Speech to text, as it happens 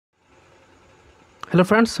Hello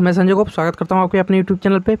friends, मैं संजय को स्वागत करता हूं आपके अपने यूट्यूब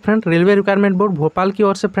चैनल पे। Friend, railway requirement board Bhopal की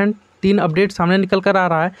ओर से फ्रेंड 3 अपडेट सामने निकल कर आ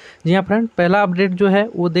रहा है। जी हाँ फ्रेंड, पहला अपडेट जो है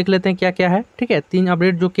वो देख लेते हैं क्या क्या है। ठीक है, 3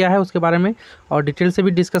 अपडेट जो क्या है उसके बारे में और डिटेल से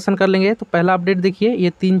भी डिस्कशन कर लेंगे। तो पहला अपडेट देखिए, ये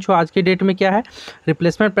 3 शो आज के डेट में क्या है।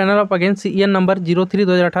 Replacement panel of against CEN number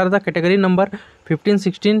 03/2018 था, कैटेगरी नंबर 15,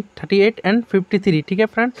 16, 38 एंड 53। ठीक है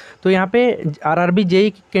फ्रेंड, तो यहाँ पे RRB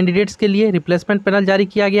JEE कैंडिडेट्स के लिए रिप्लेसमेंट पैनल जारी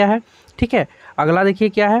किया गया है। ठीक है, अगला देखिए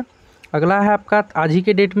क्या है। अगला है आपका आज ही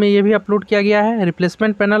के डेट में ये भी अपलोड किया गया है।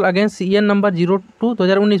 Replacement panel against CEN number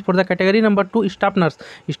 02/2019 for the category number 2 staff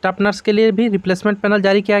nurse के लिए भी रिप्लेसमेंट पैनल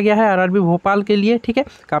जारी किया गया है RRB भोपाल के लिए। ठीक है,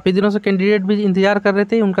 काफ़ी दिनों से कैंडिडेट भी इंतजार कर रहे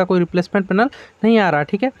थे, उनका कोई रिप्लेसमेंट पैनल नहीं आ रहा।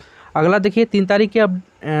 ठीक है, अगला देखिए 3 तारीख के अब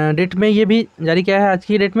डेट में ये भी जारी किया है आज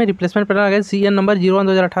की डेट में। Replacement panel against CEN number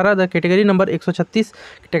 01/2018 the category number 136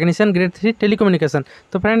 technician grade 3 telecommunication.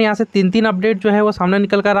 तो फ्रेंड, यहाँ से 3 अपडेट जो है वो सामने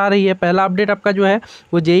निकल कर आ रही है। पहला अपडेट आपका जो है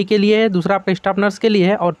वो JEE के लिए है, दूसरा आपका स्टाफ नर्स के लिए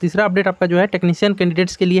है और तीसरा अपडेट आपका जो है टेक्नीशियन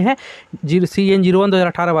कैंडिडेट्स के लिए है CEN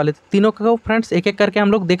 01/2018 वाले। तीनों का फ्रेंड्स एक एक करके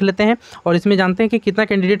हम लोग देख लेते हैं और इसमें जानते हैं कि कितना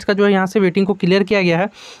कैंडिडेट्स का जो है यहाँ से वेटिंग को क्लियर किया गया है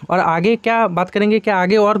और आगे क्या बात करेंगे, क्या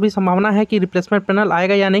आगे और भी संभावना है कि रिप्लेसमेंट पैनल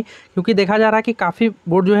आएगा या नहीं। क्योंकि देखा जा रहा है कि काफ़ी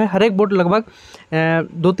बोर्ड जो है, हर एक बोर्ड लगभग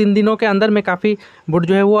 2-3 दिनों के अंदर में काफ़ी बोर्ड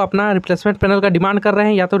जो है वो अपना रिप्लेसमेंट पैनल का डिमांड कर रहे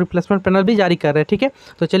हैं या तो रिप्लेसमेंट पैनल भी जारी कर रहे हैं। ठीक है,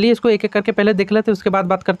 तो चलिए इसको एक एक करके पहले देख लेते हैं, उसके बाद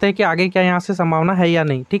बात करते हैं कि आगे क्या यहाँ से संभावना है या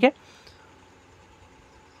नहीं। ठीक है,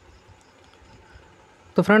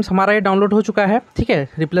 तो फ्रेंड्स हमारा ये डाउनलोड हो चुका है। ठीक है,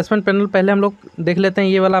 रिप्लेसमेंट पैनल पहले हम लोग देख लेते हैं।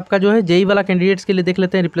 ये वाला आपका जो है JEE वाला कैंडिडेट्स के लिए देख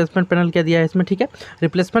लेते हैं रिप्लेसमेंट पैनल क्या दिया है इसमें। ठीक है,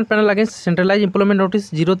 replacement panel against centralise employment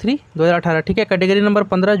notice 03/2018। ठीक है, category number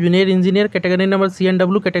 15 junior engineer, category number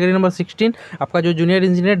CNW, category number 16 आपका जो junior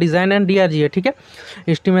engineer design and DRG है। ठीक है,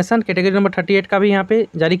 एस्टिमेशन कैटेगरी नंबर 38 का भी यहाँ पे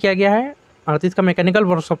जारी किया गया है, 38 का मैकेनिकल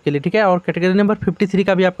वर्कशॉप के लिए। ठीक है, और कैटेगरी नंबर 53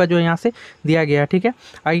 का भी आपका जो यहाँ से दिया गया है। ठीक है,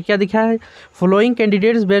 आगे क्या दिखा है, following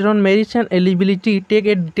candidates based on merits and eligibility take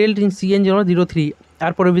a detailed in CN 03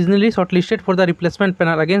 are provisionally shortlisted for the replacement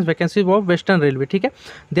panel against vacancies of western railway. ठीक है,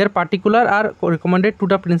 there particular are recommended to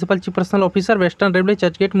the principal chief personnel officer western railway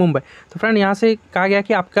Churchgate Mumbai. तो friend, यहाँ से कहा गया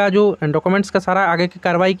कि आपका जो डॉक्यूमेंट्स का सारा आगे की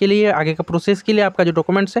कार्रवाई के लिए, आगे का प्रोसेस के लिए आपका जो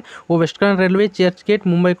डॉक्यूमेंट्स है वो वेस्टर्न रेलवे चर्चगेट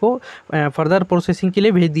मुंबई को फर्दर प्रोसेसिंग के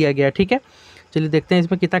लिए भेज दिया गया है। ठीक है, चलिए देखते हैं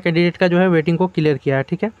इसमें कितना कैंडिडेट का जो है वेटिंग को क्लियर किया है।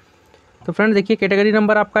 ठीक है, तो फ्रेंड देखिए कैटेगरी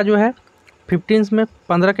नंबर आपका जो है 15 में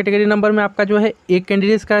 15 कैटेगरी नंबर में आपका जो है एक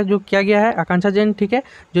कैंडिडेट्स का जो किया गया है आकांक्षा जैन। ठीक है,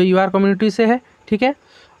 जो UR कम्युनिटी से है। ठीक है,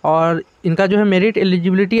 और इनका जो है merit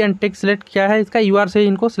eligibility and take select किया है, इसका UR से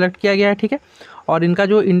इनको सेलेक्ट किया गया है। ठीक है, और इनका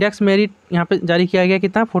जो इंडेक्स मेरिट यहाँ पे जारी किया गया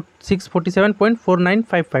कितना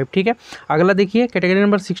 647.4955। ठीक है, अगला देखिए कैटेगरी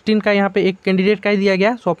नंबर 16 का यहाँ पे एक कैंडिडेट का ही दिया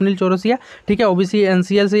गया स्वप्निल चौरसिया। ठीक है, OBC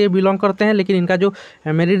NCL से ये बिलोंग करते हैं, लेकिन इनका जो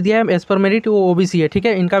मेरिट दिया है एज पर मेरिट वो OBC है। ठीक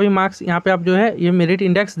है, इनका भी मार्क्स यहाँ पे आप जो है ये मेरिट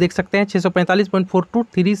इंडेक्स देख सकते हैं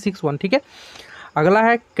 645.42361। ठीक है, अगला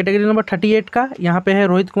है कैटेगरी नंबर 38 का, यहाँ पे है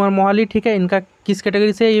रोहित कुमार मोहाली। ठीक है, इनका किस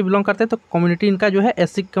कैटेगरी से ये बिलोंग करते हैं तो कम्युनिटी इनका जो है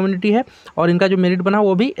SC कम्युनिटी है और इनका जो मेरिट बना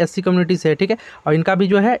वो भी SC कम्युनिटी से है। ठीक है, और इनका भी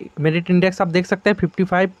जो है मेरिट इंडेक्स आप देख सकते हैं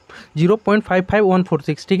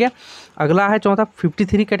 55.55146। ठीक है, अगला है चौथा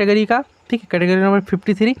 53 कैटेगरी का। ठीक है, कैटेगरी नंबर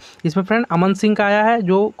 53, इसमें फ्रेंड अमन सिंह का आया है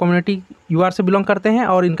जो कम्युनिटी UR से बिलोंग करते हैं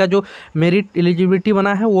और इनका जो मेरिट एलिजिबिलिटी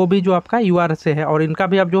बना है वो भी जो आपका UR से है और इनका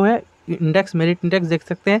भी आप जो है इंडेक्स मेरिट इंडेक्स देख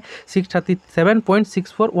सकते हैं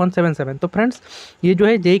 637.64177। तो फ्रेंड्स, ये जो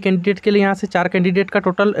है JEE कैंडिडेट के लिए यहाँ से 4 कैंडिडेट का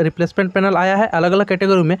टोटल रिप्लेसमेंट पैनल आया है अलग अलग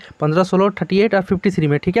कैटेगरी में 15, 16, 38 और 53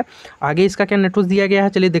 में। ठीक है, आगे इसका क्या नोटिस दिया गया है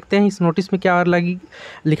चलिए देखते हैं। इस नोटिस में क्या और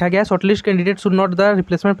लिखा गया है, shortlist candidate should not the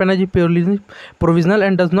replacement panel purely provisional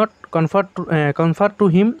and does not confer to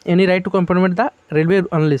him any right to complement the railway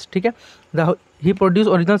analyst. ठीक है, he produce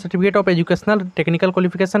original certificate of educational technical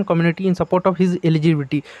qualification community in support of his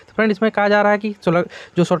eligibility। तो friend, इसमें कहा जा रहा है कि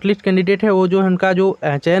जो शॉर्टलिस्ट कैंडिडेट है वो जो है उनका जो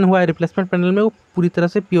चयन हुआ है रिप्लेसमेंट पैनल में वो पूरी तरह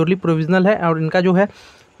से प्योरली प्रोविजनल है और इनका जो है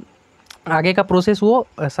आगे का प्रोसेस वो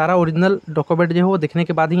सारा ओरिजिनल डॉक्यूमेंट जो है वो देखने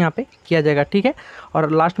के बाद ही यहाँ पे किया जाएगा। ठीक है,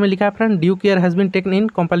 और लास्ट में लिखा है friend, due care has been taken in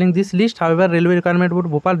compiling this list, however railway requirement board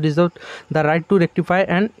Bhopal reserve the right to rectify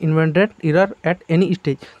and invented error at any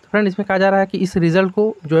stage. तो फ्रेंड, इसमें कहा जा रहा है कि इस रिजल्ट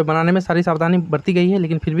को जो है बनाने में सारी सावधानी बरती गई है,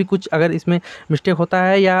 लेकिन फिर भी कुछ अगर इसमें मिस्टेक होता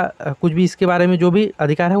है या कुछ भी इसके बारे में जो भी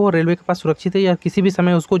अधिकार है वो रेलवे के पास सुरक्षित है या किसी भी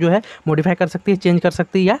समय उसको जो है मॉडिफाई कर सकती है, चेंज कर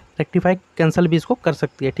सकती है या रेक्टिफाई कैंसिल भी इसको कर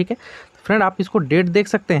सकती है। ठीक है, फ्रेंड, आप इसको डेट देख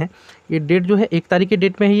सकते हैं, ये डेट जो है 1 तारीख के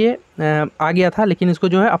डेट में ही ये आ गया था, लेकिन इसको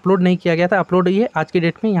जो है अपलोड नहीं किया गया था, अपलोड ये आज के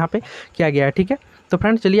डेट में यहाँ पे किया गया है। ठीक है, तो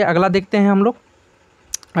फ्रेंड चलिए अगला देखते हैं हम लोग,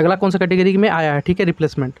 अगला कौन सा कैटेगरी में आया है। ठीक है,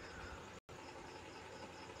 रिप्लेसमेंट।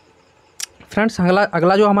 फ्रेंड्स,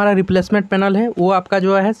 अगला जो हमारा रिप्लेसमेंट पैनल है वो आपका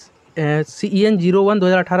जो है CEN 01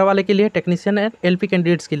 2018 वाले के लिए, टेक्नीशियन एंड LP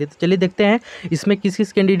कैंडिडेट्स के लिए। तो चलिए देखते हैं इसमें किस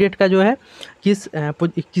किस कैंडिडेट का जो है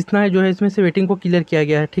कितना जो है इसमें से वेटिंग को क्लियर किया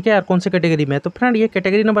गया है, ठीक है, और कौन से कैटेगरी में है। तो फ्रेंड ये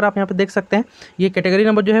कैटेगरी नंबर आप यहाँ पे देख सकते हैं, ये कैटेगरी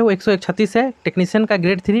नंबर जो है वो 136 है, टेक्नीशियन का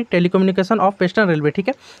grade 3 telecommunication of western railway, ठीक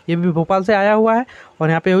है। ये भी भोपाल से आया हुआ है और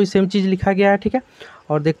यहाँ पे वही सेम चीज़ लिखा गया है, ठीक है।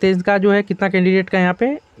 और देखते हैं इसका जो है कितना कैंडिडेट का यहाँ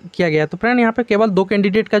पे किया गया है। तो फ्रेंड यहाँ पे केवल 2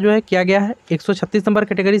 कैंडिडेट का जो है किया गया है, 136 नंबर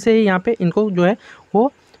कैटेगरी से ही यहाँ पे इनको जो है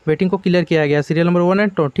वो वेटिंग को क्लियर किया गया, सीरियल नंबर 1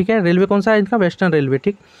 एंड 2, ठीक है। रेलवे कौन सा है इनका, वेस्टर्न रेलवे,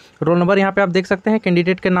 ठीक। रोल नंबर यहाँ पे आप देख सकते हैं,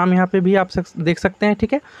 कैंडिडेट के नाम यहाँ पे भी आप देख सकते हैं,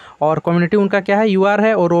 ठीक है। और कम्युनिटी उनका क्या है, UR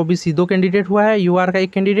है, और OBC 2 कैंडिडेट हुआ है, UR का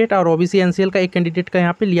 1 कैंडिडेट और OBC NCL का 1 कैंडिडेट का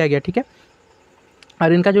यहाँ पे लिया गया, ठीक है।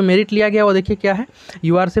 और इनका जो मेरिट लिया गया वो देखिए क्या है,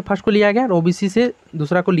 UR से फर्स्ट को लिया गया और OBC से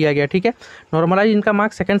दूसरा को लिया गया, ठीक है। नॉर्मलाइज इनका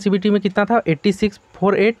मार्क्स सेकंड CBT में कितना था,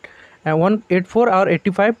 86.184 और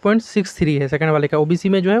 85.63 है सेकंड वाले का। OBC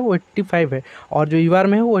में जो है वो 85 है और जो UR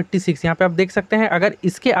में है वो 86। यहाँ पे आप देख सकते हैं, अगर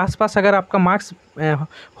इसके आसपास अगर आपका मार्क्स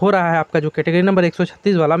हो रहा है आपका जो कैटेगरी नंबर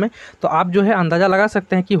 136 वाला में, तो आप जो है अंदाज़ा लगा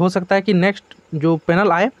सकते हैं कि हो सकता है कि नेक्स्ट जो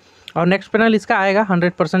पैनल आए, और नेक्स्ट पैनल इसका आएगा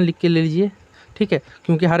 100% लिख के ले लीजिए, ठीक है,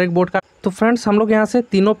 क्योंकि हर एक बोर्ड का। तो फ्रेंड्स हम लोग यहाँ से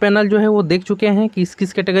तीनों पैनल जो है वो देख चुके हैं कि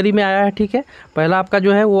किस कैटेगरी में आया है, ठीक है। पहला आपका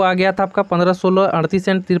जो है वो आ गया था आपका 15, 16, 38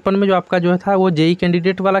 एंड 53 में, जो आपका जो है था वो JEE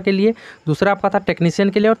कैंडिडेट वाला के लिए, दूसरा आपका था टेक्नीशियन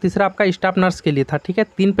के लिए और तीसरा आपका स्टाफ नर्स के लिए था, ठीक है।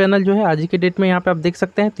 3 पैनल जो है आज ही के डेट में यहाँ पे आप देख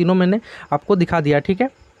सकते हैं, तीनों मैंने आपको दिखा दिया, ठीक है।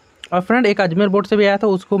 और फ्रेंड एक अजमेर बोर्ड से भी आया था,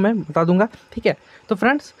 उसको मैं बता दूंगा, ठीक है। तो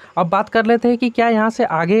फ्रेंड्स अब बात कर लेते हैं कि क्या यहाँ से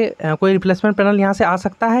आगे कोई रिप्लेसमेंट पैनल यहाँ से आ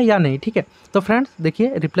सकता है या नहीं, ठीक है। तो फ्रेंड्स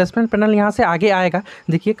देखिए रिप्लेसमेंट पैनल यहाँ से आगे आएगा।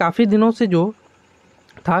 देखिए काफ़ी दिनों से जो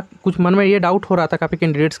था कुछ मन में ये डाउट हो रहा था काफ़ी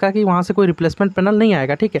कैंडिडेट्स का कि वहाँ से कोई रिप्लेसमेंट पैनल नहीं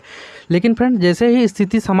आएगा, ठीक है। लेकिन फ्रेंड जैसे ही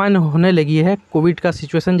स्थिति सामान्य होने लगी है, कोविड का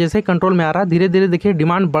सिचुएशन जैसे ही कंट्रोल में आ रहा है, धीरे धीरे देखिए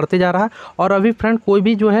डिमांड बढ़ते जा रहा है। और अभी फ्रेंड कोई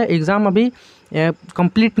भी जो है एग्ज़ाम अभी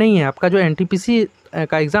कंप्लीट नहीं है, आपका जो NTPC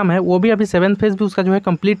का एग्ज़ाम है वो भी अभी 7th फेज़ भी उसका जो है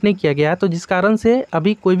कंप्लीट नहीं किया गया है। तो जिस कारण से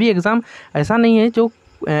अभी कोई भी एग्ज़ाम ऐसा नहीं है जो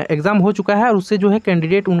एग्ज़ाम हो चुका है और उससे जो है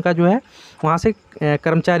कैंडिडेट उनका जो है वहाँ से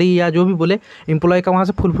कर्मचारी या जो भी बोले एम्प्लॉय का वहाँ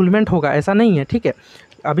से फुलफिलमेंट होगा, ऐसा नहीं है, ठीक है।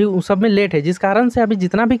 अभी उस सब में लेट है, जिस कारण से अभी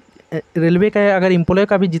जितना भी रेलवे का है, अगर एम्प्लॉय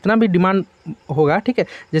का भी जितना भी डिमांड होगा, ठीक है,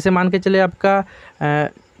 जैसे मान के चले आपका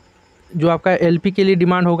जो आपका LP के लिए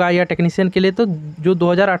डिमांड होगा या टेक्नीशियन के लिए, तो जो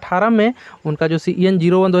 2018 में उनका जो CEN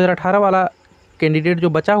 01 2018 वाला कैंडिडेट जो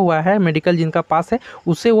बचा हुआ है मेडिकल जिनका पास है,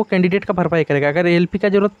 उससे वो कैंडिडेट का भरपाई करेगा। अगर LP का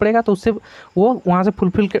ज़रूरत पड़ेगा तो उससे वो वहाँ से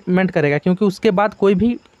फुलफिलमेंट करेगा, क्योंकि उसके बाद कोई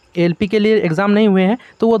भी LP के लिए एग्ज़ाम नहीं हुए हैं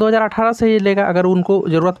तो वो 2018 से ही लेगा अगर उनको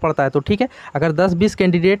ज़रूरत पड़ता है तो, ठीक है। अगर 10-20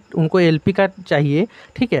 कैंडिडेट उनको LP का चाहिए,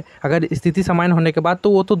 ठीक है, अगर स्थिति सामान्य होने के बाद,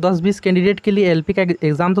 तो वो तो 10-20 कैंडिडेट के लिए LP का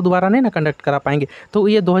एग्ज़ाम तो दोबारा नहीं ना कंडक्ट करा पाएंगे। तो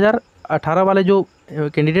ये 2018 वाले जो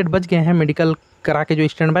कैंडिडेट बच गए हैं मेडिकल करा के जो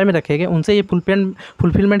स्टैंड बाय में रखे गए, उनसे ये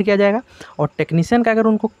फुलफिलमेंट किया जाएगा। और टेक्नीशियन का अगर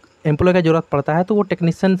उनको एम्प्लॉय का ज़रूरत पड़ता है तो वो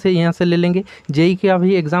टेक्नीशियन से यहाँ से ले लेंगे। JEE का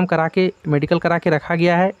भी एग्ज़ाम करा के मेडिकल करा के रखा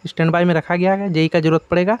गया है, स्टैंड बाय में रखा गया है, JEE का ज़रूरत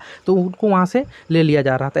पड़ेगा तो उनको वहाँ से ले लिया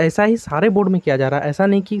जा रहा था। ऐसा ही सारे बोर्ड में किया जा रहा है, ऐसा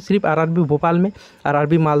नहीं कि सिर्फ RRB भोपाल में,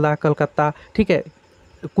 RRB मालदा, कलकत्ता, ठीक है,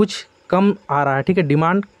 कुछ कम आ रहा है, ठीक है।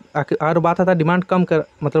 डिमांड और बात आता है डिमांड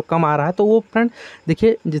कम आ रहा है, तो वो फ्रेंड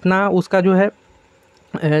देखिए जितना उसका जो है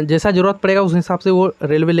जैसा ज़रूरत पड़ेगा उस हिसाब से वो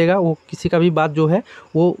रेलवे लेगा, वो किसी का भी बात जो है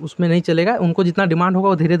वो उसमें नहीं चलेगा। उनको जितना डिमांड होगा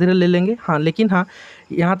वो धीरे धीरे ले लेंगे, हाँ। लेकिन हाँ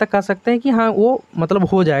यहाँ तक कह सकते हैं कि हाँ वो मतलब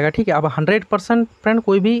हो जाएगा, ठीक है। अब 100% फ्रेंड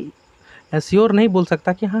कोई भी श्योर नहीं बोल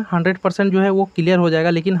सकता कि हाँ 100% जो है वो क्लियर हो जाएगा,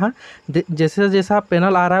 लेकिन हाँ जैसे जैसा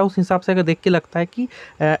पैनल आ रहा है उस हिसाब से अगर देख के लगता है कि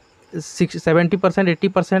 70%,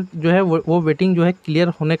 80% जो है वो वेटिंग जो है क्लियर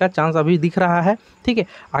होने का चांस अभी दिख रहा है, ठीक है।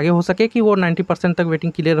 आगे हो सके कि वो 90% तक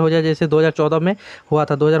वेटिंग क्लियर हो जाए, जैसे 2014 में हुआ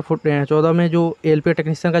था। 2014 में जो LP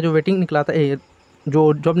टेक्नीशियन का जो वेटिंग निकला था,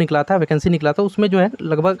 जो जॉब निकला था, वैकेंसी निकला था, उसमें जो है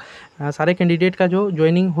लगभग सारे कैंडिडेट का जो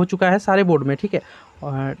ज्वाइनिंग हो चुका है सारे बोर्ड में, ठीक है।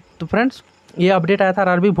 तो फ्रेंड्स ये अपडेट आया था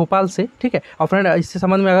RRB भोपाल से, ठीक है। और फ्रेंड इससे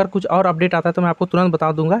संबंध में अगर कुछ और अपडेट आता है तो मैं आपको तुरंत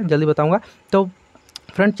बता दूंगा, जल्दी बताऊंगा। तो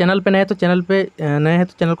फ्रेंड चैनल पे नए हैं तो चैनल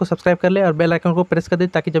को सब्सक्राइब कर ले और बेल आइकन को प्रेस कर दे,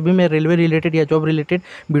 ताकि जब भी मैं रेलवे रिलेटेड या जॉब रिलेटेड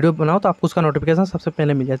वीडियो बनाऊँ तो आपको उसका नोटिफिकेशन सबसे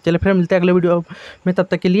पहले मिल जाए। चलिए फिर मिलते हैं अगले वीडियो में, तब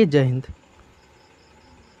तक के लिए जय हिंद।